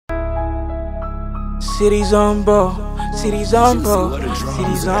City's on bro, city's on bro,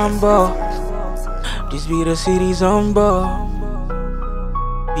 city's on bro. This be the city's on bro.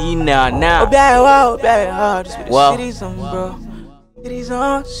 Be now. Oh, wow, this be the city's on bro. City's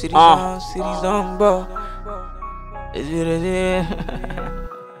on, city's on bro. This be the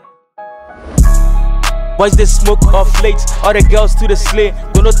Boys they smoke off late, all the girls to the slay.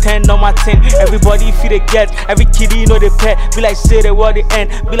 Go no 10 on my 10. Everybody feel they get, every kitty you know they pet. Be like say the word they end,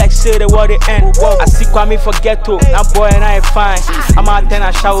 be like say the word they end. Whoa. I see Kwame forget to, now boy and I fine. I'm out 10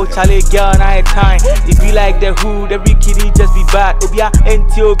 I shout, Charlie girl and I time. It be like the hood, every kitty just be bad. Obia,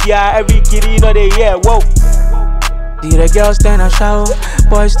 Ethiopia, every kitty you know they yeah, whoa. See the girls stand and shout,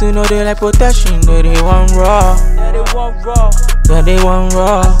 boys still know they like protection, but they want raw. Yeah, they want raw. Yeah, they want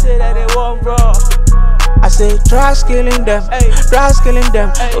raw. I say that they want raw. I say try skilling them, try skilling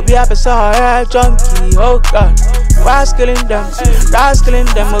them. Obi a pesa junkie, oh God. Try skilling them, try skilling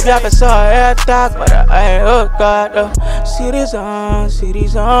them. Obi a pesa attack, but oh God. City's on,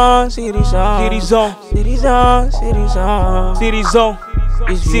 city's on, city's on, City's on, city's on, city's on, city's on,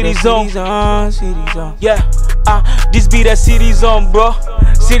 city's on, city's on, city's on. yeah. This be the city's on, bro.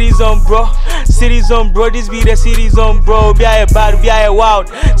 City's on, bro. City's on, bro. This be the city's on, bro. Be a bad, be a wild.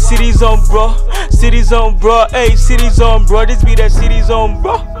 City's on, bro. City's on, bro. Hey, city's on, bro. This be the city's on,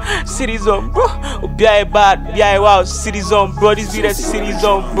 bro. City's on, bro. Be a bad, be a wild. City's on, bro. This be the city's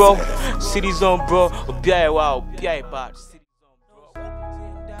on, bro. City's on, bro. Be a wild, be a bad.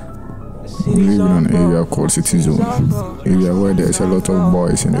 We live in an area called City Zone, area where there's a lot of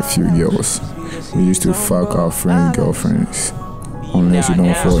boys and a few girls. We used to fuck our friends' girlfriends, unless you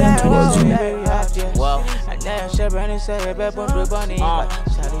don't fall into our zone.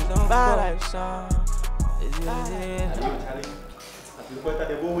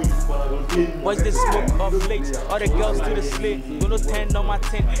 Boys they smoke off late, all the girls to the slay. Go no 10 on my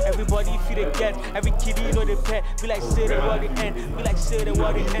 10. Everybody feel they get, every kitty you know they pet. Be like say the word they end, be like say the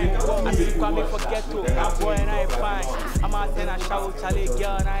word they end. I see Kwame forget to, that boy and I fine. I'm out 10 I shout, Charlie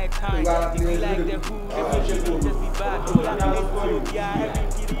girl and I time. It be like the hood, every kitty just be bad. Be like Ethiopia, every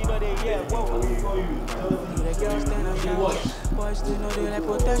kitty you know they yeah. Whoa. The girls stand and shout, boys still know they like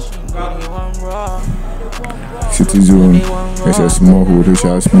protection, but they want raw. City Zone is a small hood which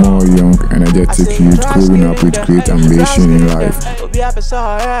has more young, energetic youth growing up with great ambition in life.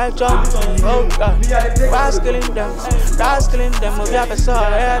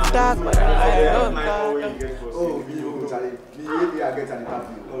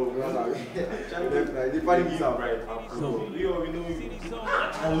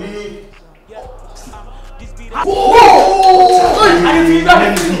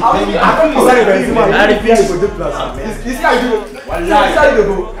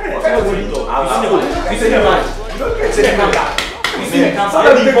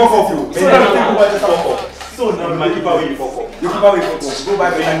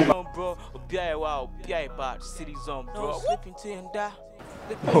 City's on, bro.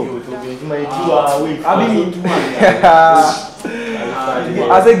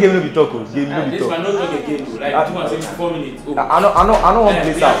 I said game no be talk. Game no be this talk. one no talk again. Like 2 and 4 minutes. I don't want to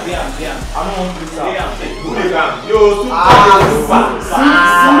play out. I don't want to play out.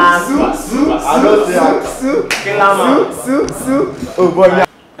 Oh boy.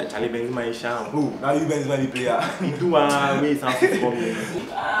 Charlie Benzema is sham. Who? Now you Benzema the player. He do one way some for me.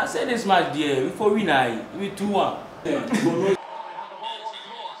 I said this match there before we now. We 2-1.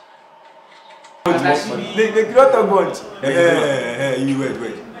 They cannot talk bunch. Yeah, you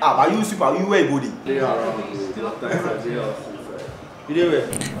wait. But you super, you wait body.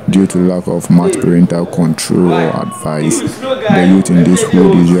 Due to lack of much parental control or advice, the youth in this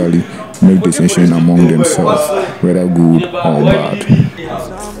hood usually make decisions among themselves, whether good or bad.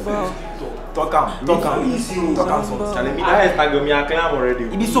 Talk am. Charlie, me that Instagram me a claim already.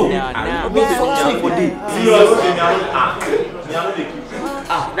 It be so.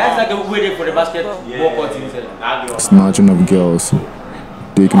 That's like a way for the basketball court inside. Snatching of girls,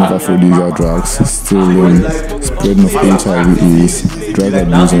 taking of APHRODISIAC drugs, stealing, spreading of HIV/AIDS, drug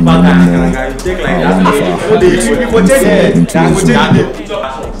abuse and many more are one of our habits into the zone.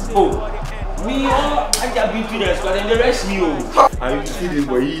 Oh, me I just been to the squad and the rest me oh. I used to see this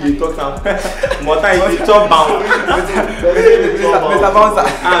boy, he talk some more time he talk bound. Mr. Bouncer.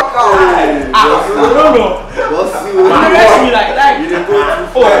 No. The rest me like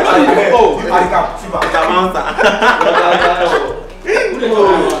Oh,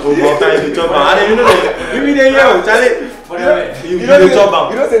 more time he talk bound. I didn't know that. You mean the Charlie? You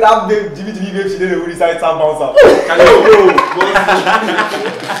don't say that babe, Jimmy babe, she didn't really decide to bounce up. Can you go?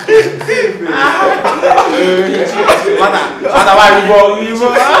 Why you go?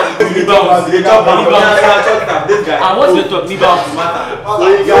 What's the talk? Me bounce.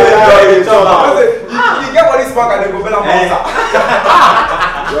 You get what this fuck and then go better bounce up.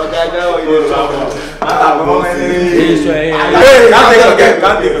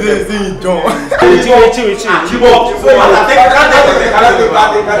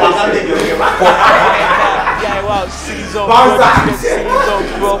 Cities on bro.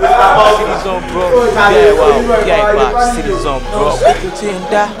 Cities on bro.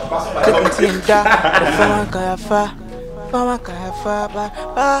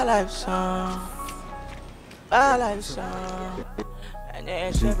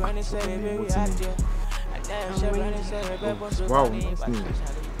 Wow,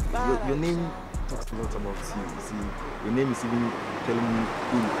 your name talks a lot about you. See, your name is even telling me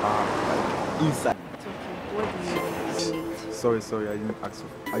who you are, like inside. What do you need? Sorry, I didn't ask you.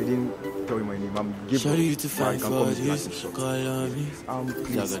 I didn't tell you my name. I'm Gabriel. You to find for this, call on me.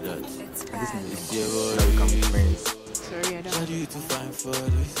 Please. This is that we can be friends. Sorry, I don't. You to find for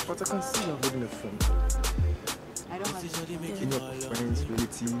this. But I can see you're holding a phone. I don't have Any of your friends,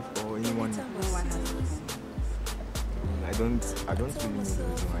 relative, or anyone. no one has this. I don't really know the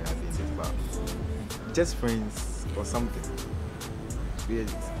reason why you're doing this, but just friends or something. Really.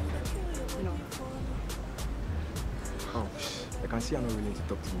 No. Oh, I can see you're not willing to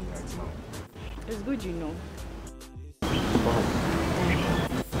talk to me right now. It's good you know. Wow.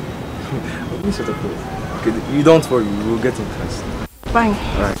 Let me shut up first. Okay, you don't worry, we'll get in first. Fine.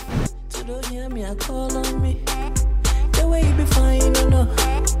 Alright. You don't hear me, I call on me. The way you be fine, no, no.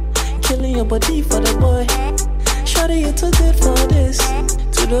 Killing your body for the boy. Shawty, you too good for this.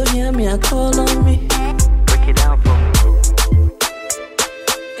 You don't hear me, I call on me. Break it down for me.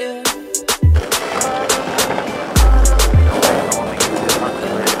 Yeah.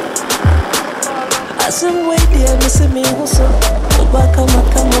 I some way there, missing me also. Go back, come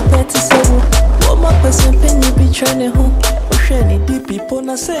petty seven. What my person penny be training home. Shiny deep people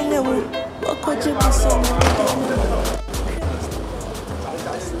not saying no. What could you be saying?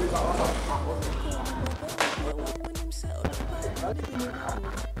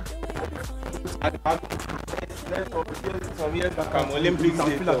 Olympics.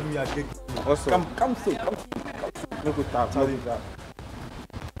 Awesome. Come so.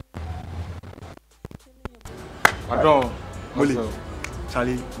 Pardon. Molly.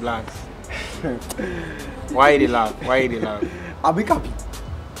 Charlie Blacks. Why they laugh? I'll be happy.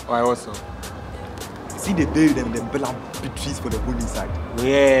 Why also? See the build them bella big trees for the whole inside.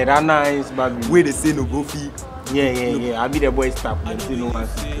 Yeah, that nice, baby. Where they say no go fee. Yeah. I be the boy stop. Them say no one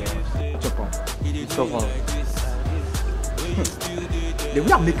see. Chop on. The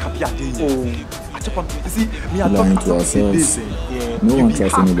way I make happy again. Oh. I chop on. You see, me I Lying talk to ourselves. Yeah. No one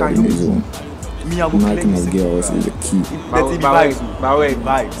trusts anybody in his own. Me I go Liking of girls is the key. But wait,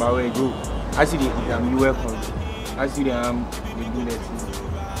 vibes. go. I see the you welcome. I see the they do that.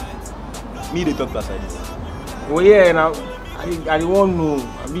 Me they talk like this. Oh yeah, now I don't know.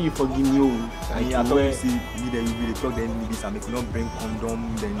 I mean you forgive me. Me I talk you see me they really talk then this and if you not bring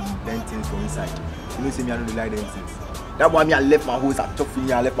condom then things from inside. You know say me I don't like them things. That's why me I left my house at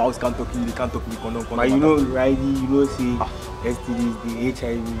talking. I left my house can't talk me. They can't talk me condom. But you know, right? You know, say STDs, the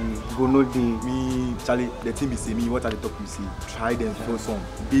HIV, go no day. Me, Charlie, the thing is say me. What are the talk you see? Try them for some.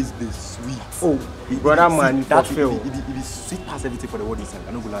 This the sweet. Oh, brother man, that for fail. It is sweet past everything for the world inside.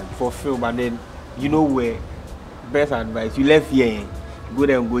 I don't go lie. For fail, but then you know where. Best advice. You left here, go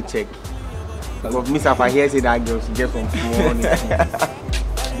there and go check. But Miss Afa here say that girl she get from phone.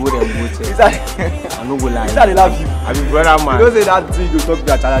 Go there and go check. I no go lie. Is that they love you? I be brother man. You don't say that thing you talk to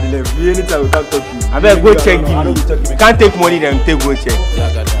your child. They left. You anytime you can't talk to you. I better go check give me. Can't take money then take go check.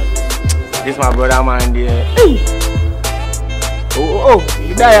 This my brother man there. Hey. Oh,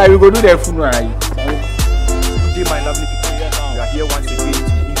 you die you go do the funeral. Good day, my lovely people. We are here once again to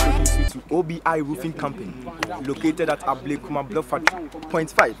introduce you to OBI Roofing Company, located at Ablekuma Block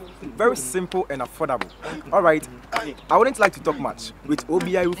 0.5. Very simple and affordable. Alright, I wouldn't like to talk much. With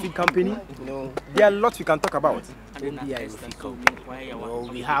OBI Roofing Company, there are lots we can talk about. OBI Roofing Company. Well,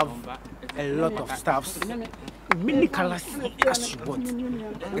 we have a lot of stuffs. Many colors as you want.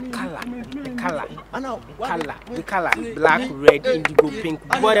 The color, black, red, indigo, pink,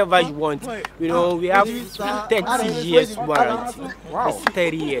 whatever you want. You know, we have 30 years warranty. Wow. It's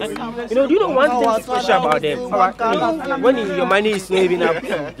 30 years. You know, do you know one thing special about them? When your money is not even up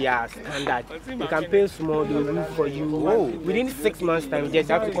to their standard, you can pay small, they will roof for you. Within 6 months time, you just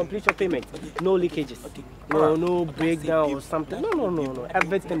have to complete your payment. No leakages. No breakdown or something. No.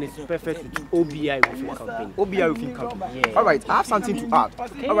 Everything is perfect with OBI roofing company. OBI roofing company. Yeah. All right, I have something to add.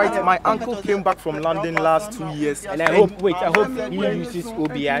 All right, my uncle came back from London last 2 years, And I hope he uses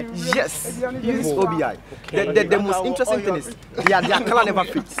OBI. Yes, he uses OBI. The most interesting thing is their color never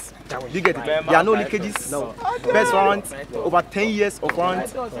fits. You get it? There are no leakages. No. Best warrant, over 10 years of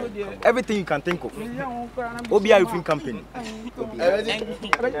warrant, everything you can think of. OBI roofing company.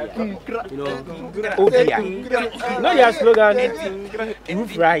 OBI. No, their slogan,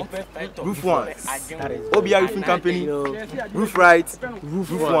 roof right, roof once. OBI roofing company, roof right, roof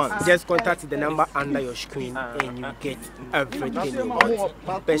once. Just contact the number under your screen and you get everything you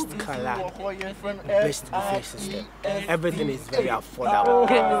want. Best color, best roofing system. Everything is very affordable.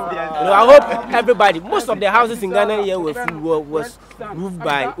 I hope everybody, most of the houses in Ghana here was roofed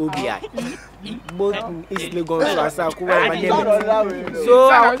by OBI. Both in East Legon, so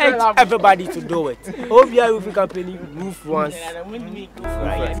I urge everybody to do it. OBI roofing company, roof once.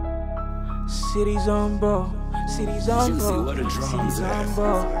 Right. Cities on bro, cities on bro, cities on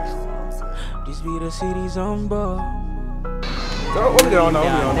bro. This be the cities on bro.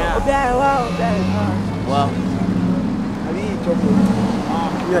 Wow.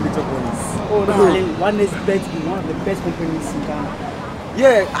 We are the top ones. Oh no, one is best, one of the best companies in Ghana.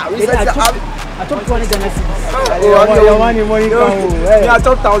 Yeah, I top 20 Ghana cities. Oh, money come. Yeah,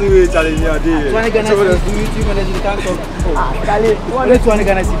 top 1,000 challenge a day. 20 Ghana cities, YouTube and you can't talk. Oh, 200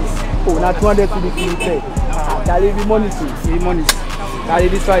 Ghana cities. Oh, now 200 to the full. Dali, the money to money. Dali,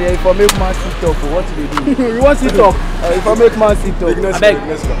 this one, if I make man sit up, what do they do? You want sit up? If I make man sit up, I beg.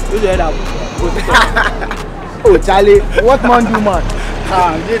 You head up. Oh, Charlie, what man do, man?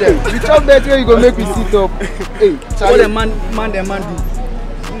 You talk that way, you go make me sit up. Hey, Charlie. What the man do?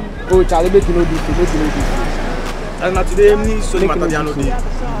 Oh, Charlie, make you know this, And now today, me study matter, they are not there.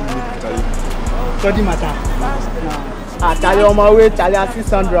 Study matter. Charlie, on my way, Charlie, assist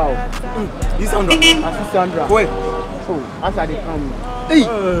Sandra. This Sandra? Assist Sandra. Where? Oh, after they come. Hey!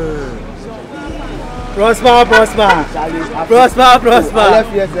 Prosper. Prosper. I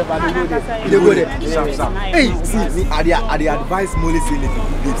left yourself and you go there. Hey, see, me, I advise Molly saying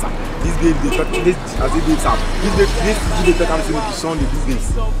this babe, they talk this as if babes have. This they talk to the son, these babes.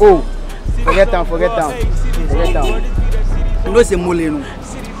 Oh, forget them. You know say Molly no.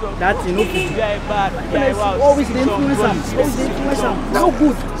 That you know. Always the influence. No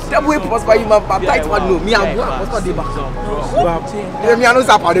good. That way prosper you man, but tight one no. Me and go prosper dey back. Me I know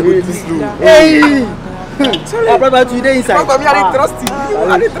sapa dey go this slow. Hey. My brother today inside. But me I trust you.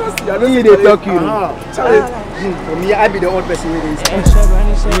 I dey trust you. I know you dey talk you. For me I be the old person wey dey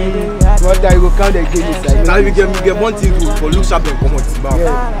inside. What time you go count the game inside? Now we get one thing for look sharp and come out.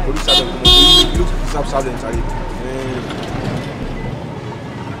 Yeah. For look sharp and come out. Look sharp and Charlie.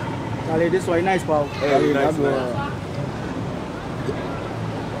 Charlie, this one nice pal. Nice.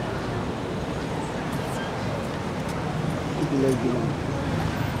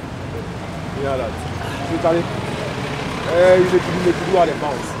 Yeah, that. See, Charlie. You need to do all the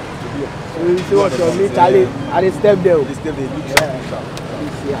bounce. So you see what you mean, Charlie? I dey step there. They step there. Look sharp.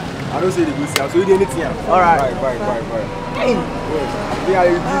 I don't say the good side. So you did anything. All right. Bye. Hey. Yeah,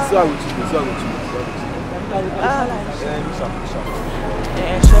 this one with you. Look sharp.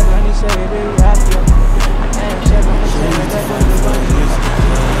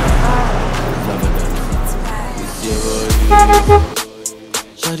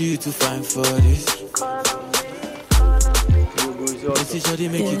 Shawty, you too fine for this. This is shawty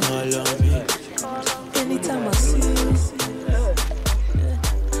make you call on me. Anytime I see you,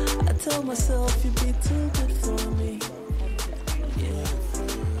 I tell myself you'd be too good for me.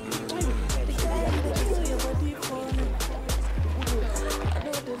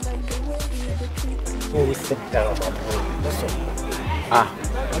 When we sit down,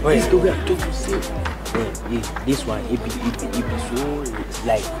 wait, we are talking safe. This one, it be so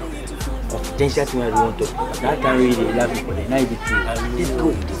like potential thing I want to talk. That time really love me for the night too. This go,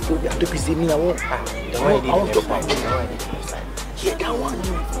 we are talking safe. Me, I want to talk about. Yeah, that one.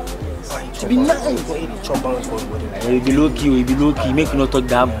 To be nice for it, chop on for it. We be low key. Make you not talk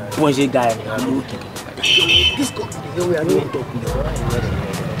that bullshit guy. Be low key. This go, we are not talking.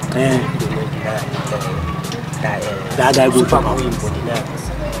 That guy go talk about him for the night.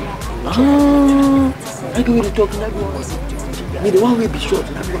 I go to talk to that one. Me the one will be short. I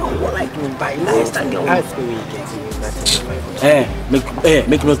go like to buy nice and get ask me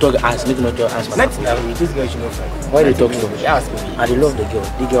make no talk ask. Make no talk ask. Next now this girl should not fight. Why they talk so much? Ask me. I love the girl.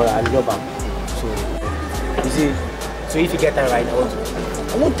 The girl I love her. So you see. So if you get her right now,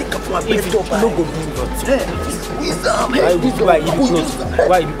 I won't take up my bed top. I don't go bring that. Why you be close?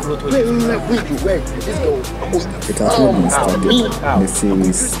 Wait. This girl. It has not been started. The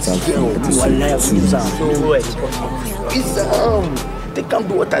series starts from episode 2. They can't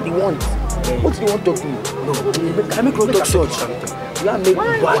do what they want. What do you want to do? No, I make no talk short. You are making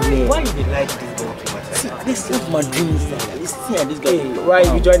bad name. Why you like this girl? See, this is my dream. Listen to this guy. Hey, why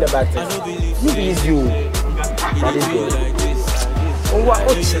you join the battle? Who is you? That is good. Oh,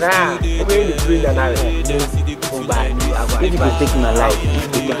 what's that? Where you bring an arrow? If you could take my life,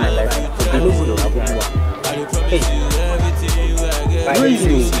 take my life. I know you don't have one. Hey, where is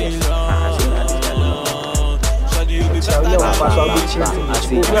you? I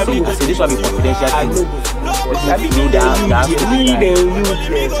say this one be confidential. I know.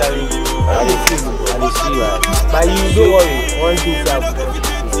 But you don't worry. One thing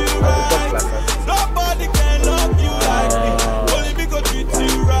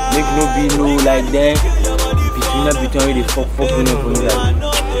make no be no like them. Between the fuck for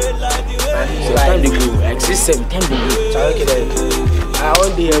like. So time to go. Like 6-7 time to go. I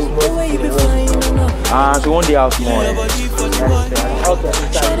want the so one day out more.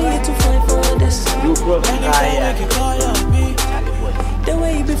 You brought the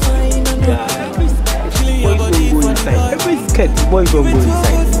way you be fine. Every skirt, boys don't go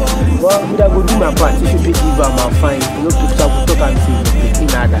inside. Well, we go do my part. If you give them my fine, you know, to talk and see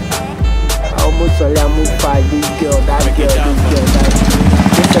another. I almost saw I'm fight this girl, that girl.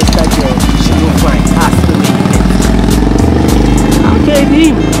 This girl, she no fine. Ask me. Okay,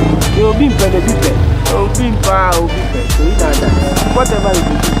 him. You'll be better. You'll be power. So you know that. Whatever you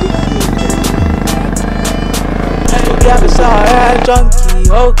do. Yeah, it's a junkie,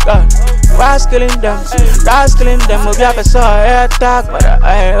 oh God. Rascaling them, oh yeah, it's a attack, but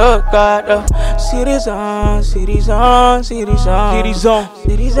oh God, oh. Citizen,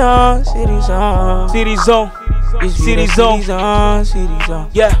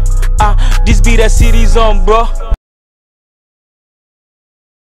 yeah, this be the city zone, bro.